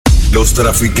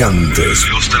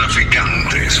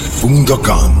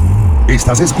Lostraficantes.com.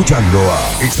 Estás escuchando a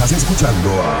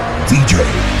DJ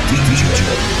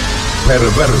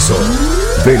Perverso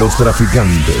de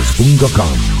Lostraficantes.com.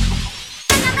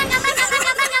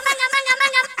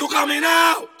 Tú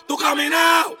caminao, tú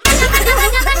caminao.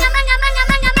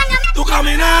 Tú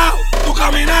caminao, tú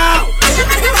caminao.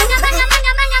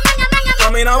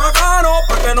 Camina bacano,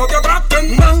 pa' que no te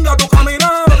atraquen. Manga tu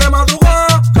caminao de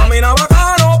madrugada. Camina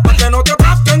bacano, pa' que no te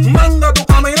atraquen. Manga tu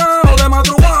caminao de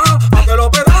madrugada. Pa' que los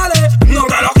pedales no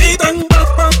te lo quiten.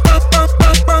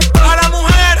 A las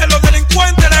mujeres, los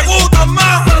delincuentes les gustan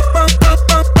más.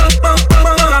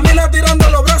 Camina tirando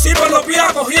los brazos y por los pies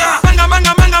cogía. Manga,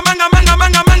 manga, manga, manga, manga,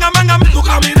 manga, manga, manga. Tu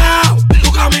caminao,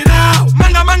 tu caminao.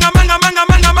 Manga, manga, manga, manga,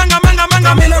 manga, manga, manga, manga.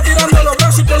 Camina tirando los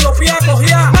brazos y por los pies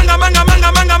cogía. Manga, manga, manga,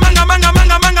 manga, manga, manga,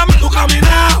 manga, manga. Tu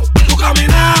caminao, tu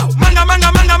caminao. Manga,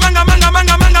 manga, manga, manga, manga,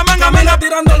 manga, manga, manga. Camina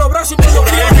tirando los brazos y por los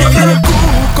pies cogía. El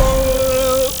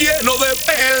cuco lleno de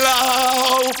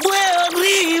pelao. Fue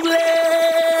horrible.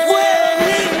 Fue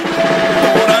horrible.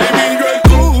 Por ahí vino el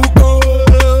cuco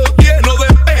lleno de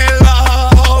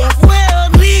pelao. Fue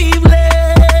horrible.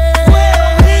 Fue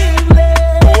horrible.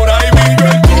 Por ahí vino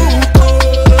el cuco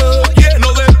lleno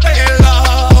de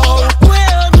pelao. Fue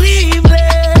horrible.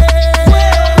 Fue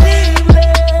horrible.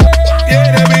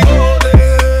 Tiene bigote,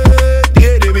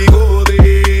 tiene bigote,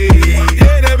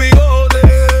 tiene bigote,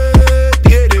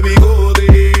 tiene bigote.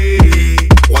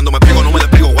 Cuando me pego no me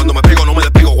despego, cuando me pego no me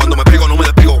despego, cuando me pego no me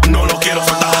despego, no lo quiero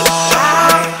soltar.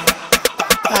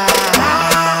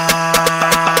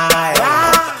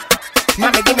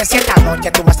 Mami, dime si esta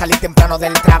noche tú vas a salir temprano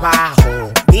del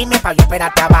trabajo. Dime pa' yo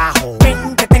esperarte abajo.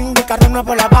 Ven que tengo el carro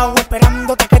nuevo lavado,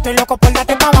 esperándote que estoy loco por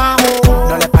darte pa' abajo.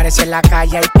 No le parece en la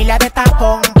calle, hay pila de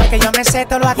tapón, porque yo me sé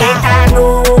todo lo atajo. Esta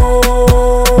noche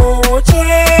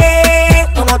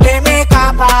tú no te me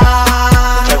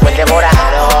escapas. Llegó el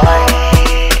devorador.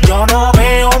 Yo no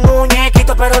veo un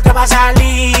muñequito, pero te va a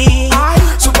salir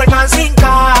Superman sin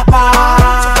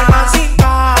capa. Superman sin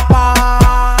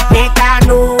capa. Esta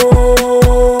noche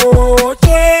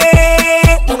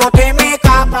tú no te me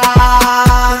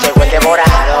escapas. Llegó el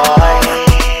devorador.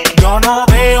 Yo no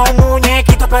veo un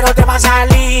muñequito, pero te va a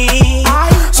salir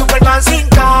Superman sin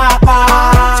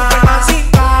capa. Superman sin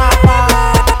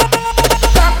capa.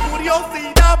 La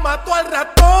curiosidad mató al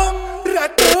ratón,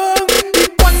 ratón. Y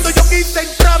cuando yo quise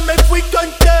entrar me fui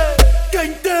canté.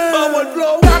 Vamos al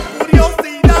flow. La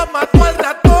curiosidad mató al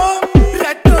ratón,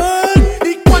 ratón.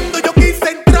 Y cuando yo quise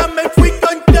entrar me fui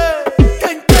canté. La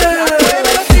cueva de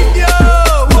los indios.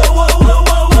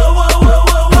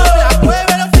 La cueva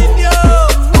de los indios.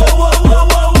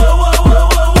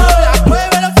 La cueva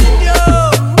de los indios.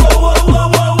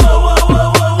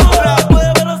 La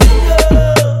cueva de los indios.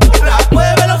 La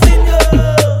cueva de los indios.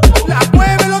 La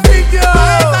cueva de los indios.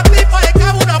 A esta tipa le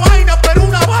cabe una vaina, pero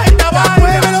una vaina, vaina. La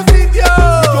cueva de los indios.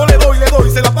 Yo le doy,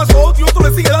 se la pasó y otro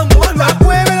le sigue dando banda. La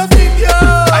cueva de los indios.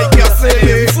 Hay que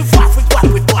hacerle. La cueva de los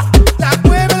indios. La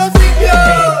cueva de los indios.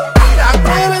 La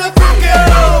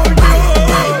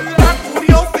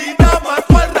curiosidad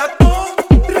mató al ratón,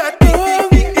 ratón.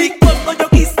 Y cuando yo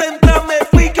quise entrar me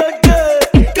fui canté.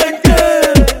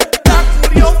 La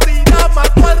curiosidad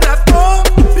mató al ratón,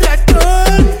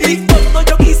 ratón. Y cuando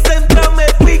yo quise entrar me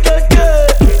fui canté.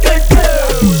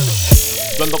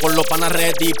 Yo ando con los panas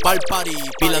ready pa'l party.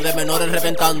 Pila de menores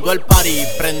reventando el party.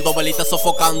 Prendo velitas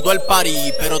sofocando el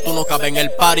party. Pero tú no cabes en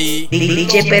el party.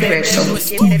 DJ Perverso.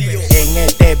 En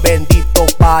este bendito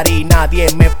party nadie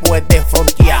me puede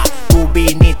frontear. Tú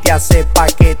viniste a hacer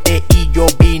paquete y yo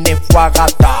vine fue a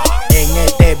gastar. En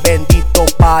este bendito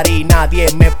party nadie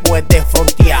me puede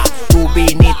frontear. Tú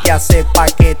viniste a hacer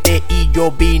paquete y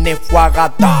yo vine fue a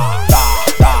gastar.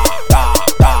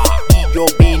 Y yo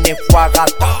vine fue a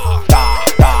gastar.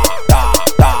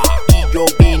 Y yo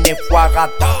vine fue a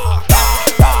gastar.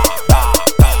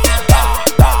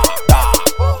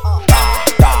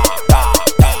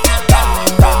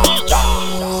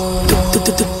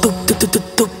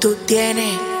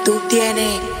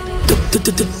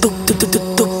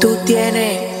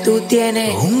 Tú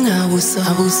tienes un abuso.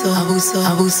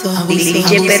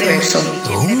 DJ Perverso.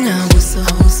 Un abuso.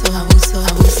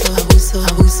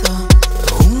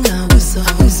 Un abuso.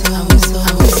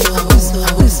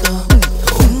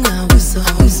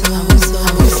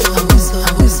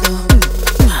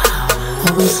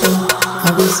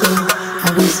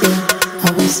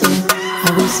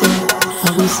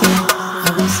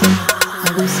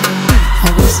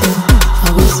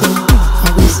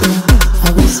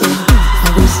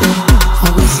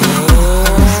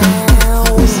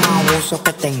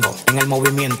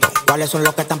 ¿Cuáles son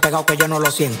los que están pegados que yo no lo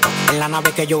siento? En la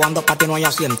nave que yo ando, pa' ti no hay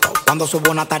asiento. Cuando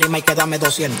subo una tarima y que dame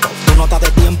 200. Tú no estás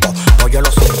de tiempo, pues yo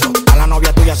lo siento. A la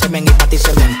novia tuya se ven y pa' ti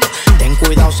cemento. Ten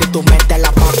cuidado si tú metes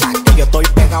la pata, que yo estoy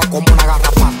pegado como una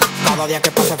garrapata. Cada día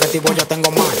que pasa festivo yo tengo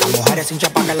más. Las mujeres sin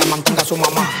chapa que le mantenga a su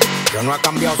mamá. Yo no he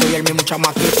cambiado, soy el mismo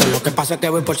chamaquito. Lo que pasa es que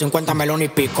voy por 50 melones y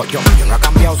pico. Yo no he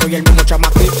cambiado, soy el mismo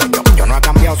chamaquito. Yo no he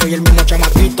cambiado, soy el mismo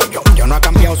chamaquito. Yo no he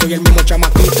cambiado, soy el mismo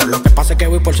chamaquito. Lo que pasa es que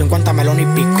voy por 50 melones y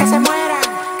pico. Que se mueran,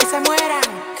 que se mueran,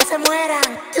 que se mueran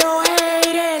los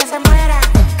haters. Que se mueran,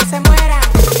 que se mueran,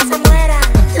 que se mueran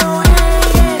los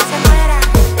haters. Que se mueran,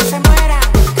 que se mueran,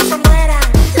 que se mueran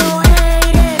los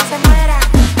haters. Que se mueran,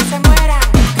 que se mueran,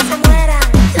 que se mueran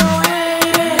los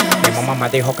haters. Mi mamá me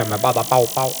dijo que me va a dar pau,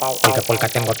 pau, pau, porque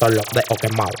tengo todos los dedos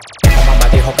quemados. Mi mamá me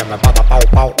dijo que me va a dar pau,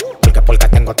 pau, porque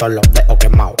tengo todos los dedos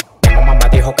quemados. Mi mamá me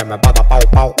dijo que me va a dar pau,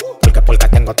 pau, porque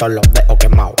tengo todos los dedos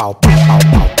quemados. Pau, pau,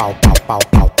 pau, pau, pau, pau,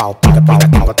 pau, pau, porque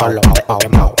tengo todos los dedos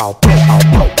quemados. Pau, pau, pau,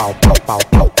 pau, pau, pau,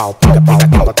 pau, pau, porque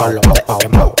tengo todos los dedos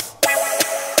quemados.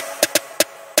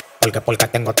 Porque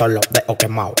tengo todos los dedos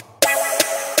quemados.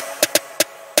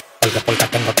 Porque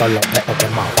tengo todos los dedos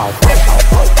quemados. Pau, pau,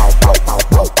 pau, pau, pau,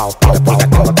 pau, pau, pau, porque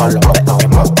tengo todos los dedos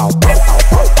quemados. Pau, pau, pau,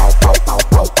 pau, pau,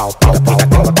 pau, pau, pau, porque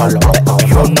tengo todos los dedos quemados.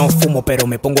 Yo no fumo, pero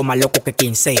me pongo más loco que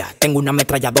quien sea. Tengo una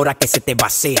ametralladora que se te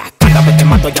vacía. Cada vez que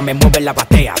mato ya me mueve la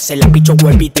batea. Se la picho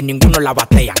huevito y ninguno la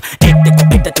batean.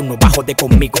 Cogete tú no bajo de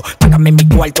conmigo. Págame mi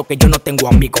cuarto que yo no tengo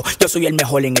amigos. Yo soy el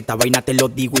mejor en esta vaina, te lo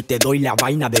digo. Y te doy la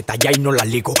vaina de talla y no la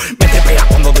ligo. Me te pega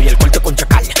cuando doy el corte con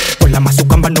chacal. Con la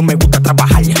mazucamba no me gusta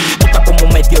trabajar. Tú estás como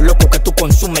medio loco que tú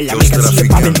consumes. La mercancía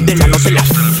pa' venderla, no te la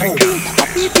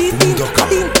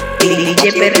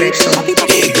DJ Perverso. Yo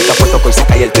te apuesto que hoy se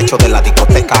cae el techo de la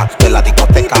discoteca, de la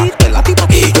discoteca, de la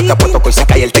discoteca. Yo te apuesto que hoy se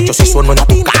cae el techo si sueno en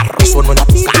tu carro, sueno en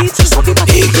tu carro, si sueno en tu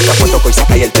carro. Yo te apuesto que hoy se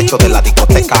cae el techo de la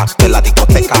discoteca, de la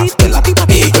discoteca, de la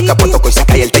discoteca. Yo te apuesto que hoy se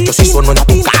cae el techo si sueno en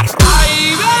tu carro.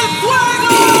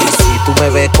 Si tú me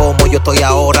ves como yo estoy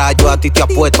ahora, yo a ti te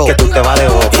apuesto que tú te vas de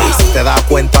boca. Si te das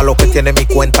cuenta lo que tiene mi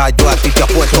cuenta, yo a ti te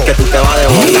apuesto que tú te vas de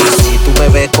boca. Si tú me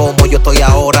ves como yo estoy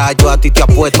ahora, yo a ti te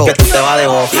apuesto que tú te vas de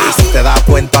boca. Si te das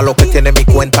cuenta lo que tiene mi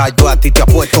cuenta, yo a ti te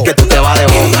apuesto que tú te vas de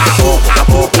boca.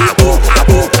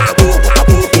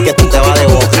 Que tú te vas de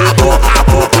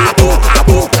boca.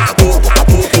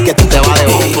 Que tú te vas de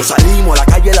boca. Cuando salimos a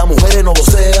la calle las mujeres no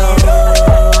vocean.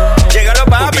 Llegan los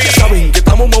papi, saben que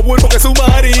estamos más buenos que su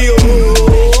marido.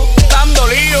 Dando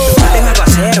lío. Te fuiste en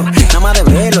aguacero, nada más de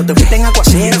velo. Te fuiste en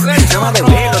aguacero, nada más de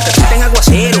velo. Te fuiste en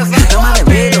aguacero, nada más de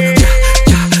velo.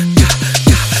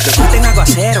 Te fuiste en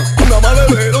aguacero, Nada más de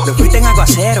velo. te fuiste en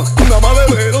aguacero, Nada más de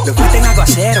velo. te fuiste en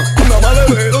aguacero. Nada más de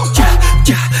velo.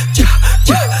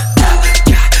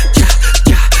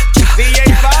 DJ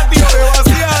Patio, te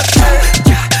vaciaste.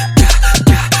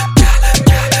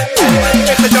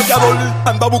 Este chapeador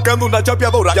anda buscando una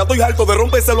chapeadora. Ya estoy harto de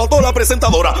rompérselo a toda la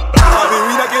presentadora.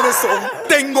 Adivina quiénes son.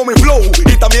 Tengo mi flow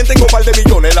y también tengo par de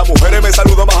millones. Las mujeres me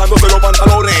saludan bajándose los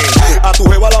pantalones. A tu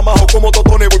jeva la majo como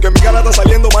totones, porque mi cara está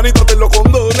saliendo manito en los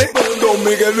condones. Don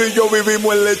Miguel y yo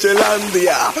vivimos en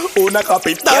Lechelandia, una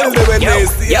capital de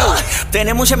Venecia.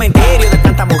 Tenemos un cementerio de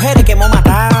tantas mujeres que hemos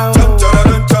matado. Chan,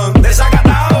 chararán, chan.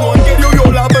 Desacatado. No han querido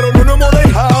violar, pero no nos hemos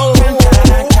dejado.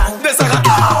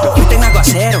 Desacatado. Te fuiste en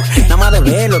aguacero, nada más de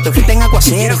velo. Te fuiste en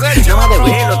aguacero, nada más de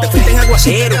velo. Te fuiste en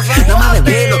aguacero, nada más de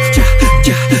velo.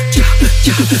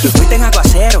 Te fuiste en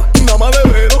aguacero, Nada más de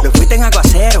velo. te fuiste en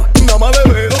aguacero, Nada más de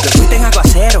velo. te fuiste en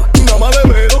aguacero. Nada más de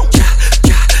velo.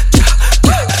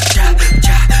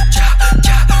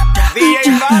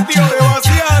 DJ Patio, te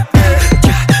vaciaste.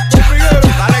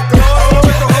 Dale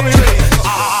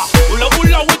Pula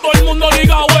pula y todo el mundo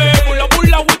diga wey. Pula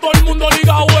pula y todo el mundo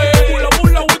diga wey. Pula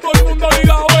pula y todo el mundo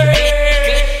diga wey.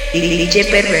 DJ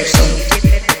Perverso.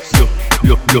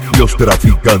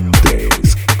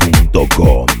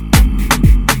 Lostraficantes.com.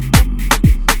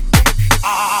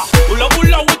 Pula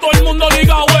pula y todo el mundo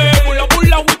diga wey. Pula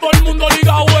pula y todo el mundo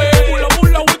diga wey. Pula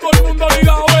pula y todo el mundo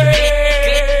diga wey.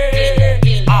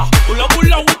 Pula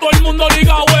pula y todo el mundo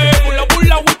diga wey. Pula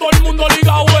pula y todo el mundo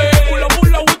diga wey. Pula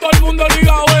pula y todo el mundo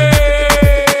diga wey.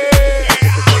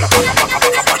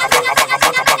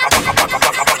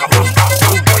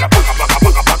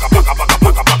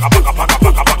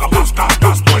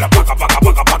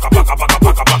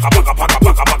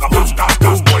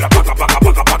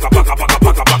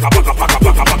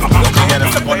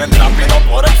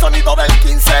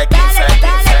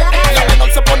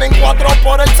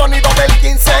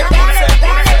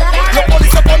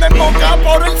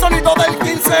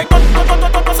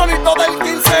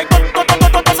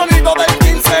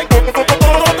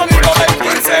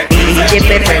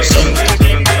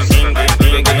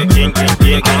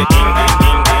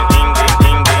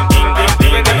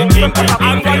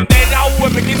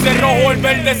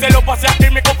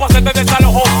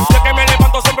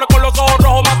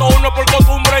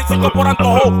 5 por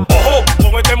antojo. Ojo,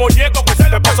 con este molleto que se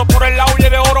te pasó por el lado y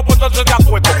es de oro, pues entonces te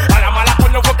acuesto. A la mala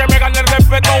coño fue que me gané el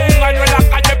respeto. Un año en la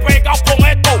calle pegado con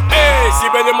esto. Si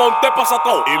me desmonté pasa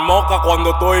todo. Y moca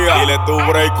cuando estoy a dile tu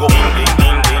breako.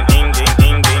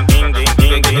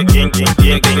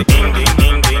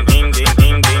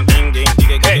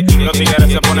 Los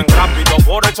tigres se ponen rápido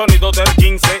por el sonido del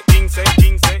 15.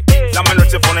 La menor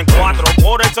se ponen 4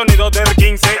 por el sonido del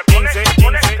 15.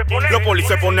 Los polis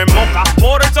se ponen moca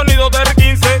por el sonido del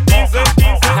 15.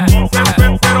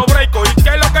 Pero breako, ¿y qué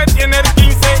es lo que tiene el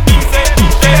 15?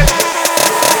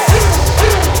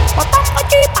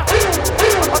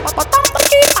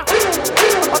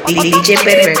 DJ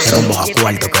Perverso. Tengo un bajo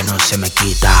cuarto que no se me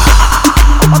quita.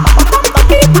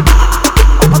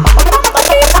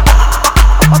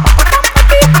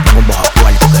 Tengo un bajo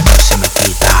cuarto que no se me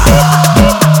quita.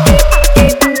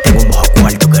 Tengo un bajo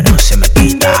cuarto que no se me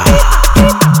quita.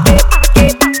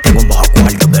 Tengo un bajo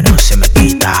cuarto que no se me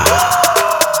quita.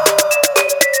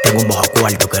 Tengo un bajo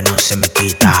cuarto que no se me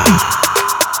quita.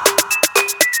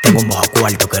 Tengo un bajo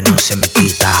cuarto que no se me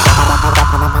quita.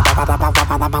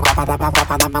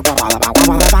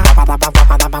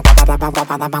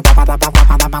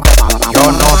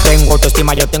 Yo no tengo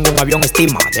autoestima, yo tengo un avión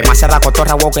estima. Demasiada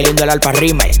cotorra, wow, que lindo el alfa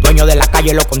rime. Dueño de la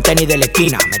calle, los contenis de la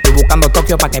esquina. Me estoy buscando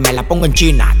Tokio pa' que me la ponga en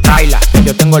China. Traila,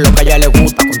 yo tengo lo que a ella le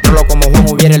gusta. Controlo como Juan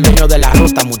hubiera el dueño de la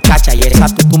ruta. Muchacha, y esa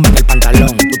tu tumba en el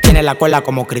pantalón. Tú tienes la cola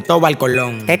como Cristóbal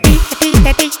Colón.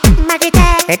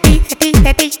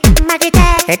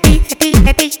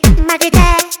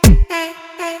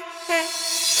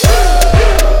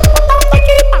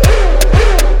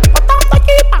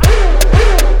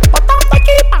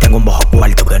 Tengo un bajo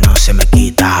cuarto que no se me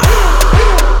quita.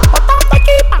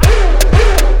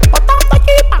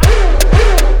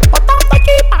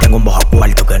 Tengo un bajo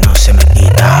cuarto que no se me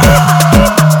quita.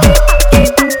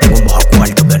 Tengo un bajo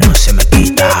cuarto que no se me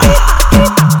quita.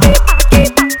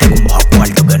 Tengo un bajo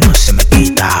cuarto que no se me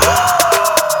quita.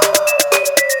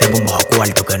 Tengo un bajo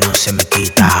cuarto que no se me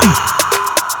quita.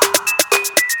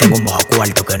 Tengo un bajo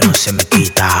cuarto que no se me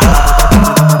quita.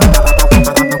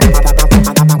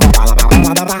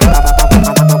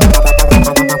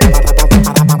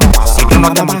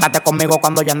 No te montaste conmigo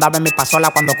cuando yo andaba en mi pasola.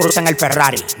 Cuando crucen el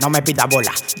Ferrari, no me pidas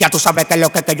bola. Ya tú sabes que es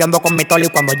lo que yo ando con mi toli. Y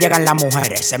cuando llegan las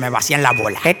mujeres, se me vacían la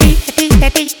bola.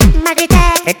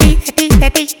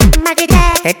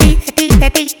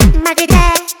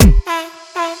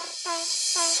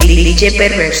 DJ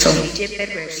Perverso.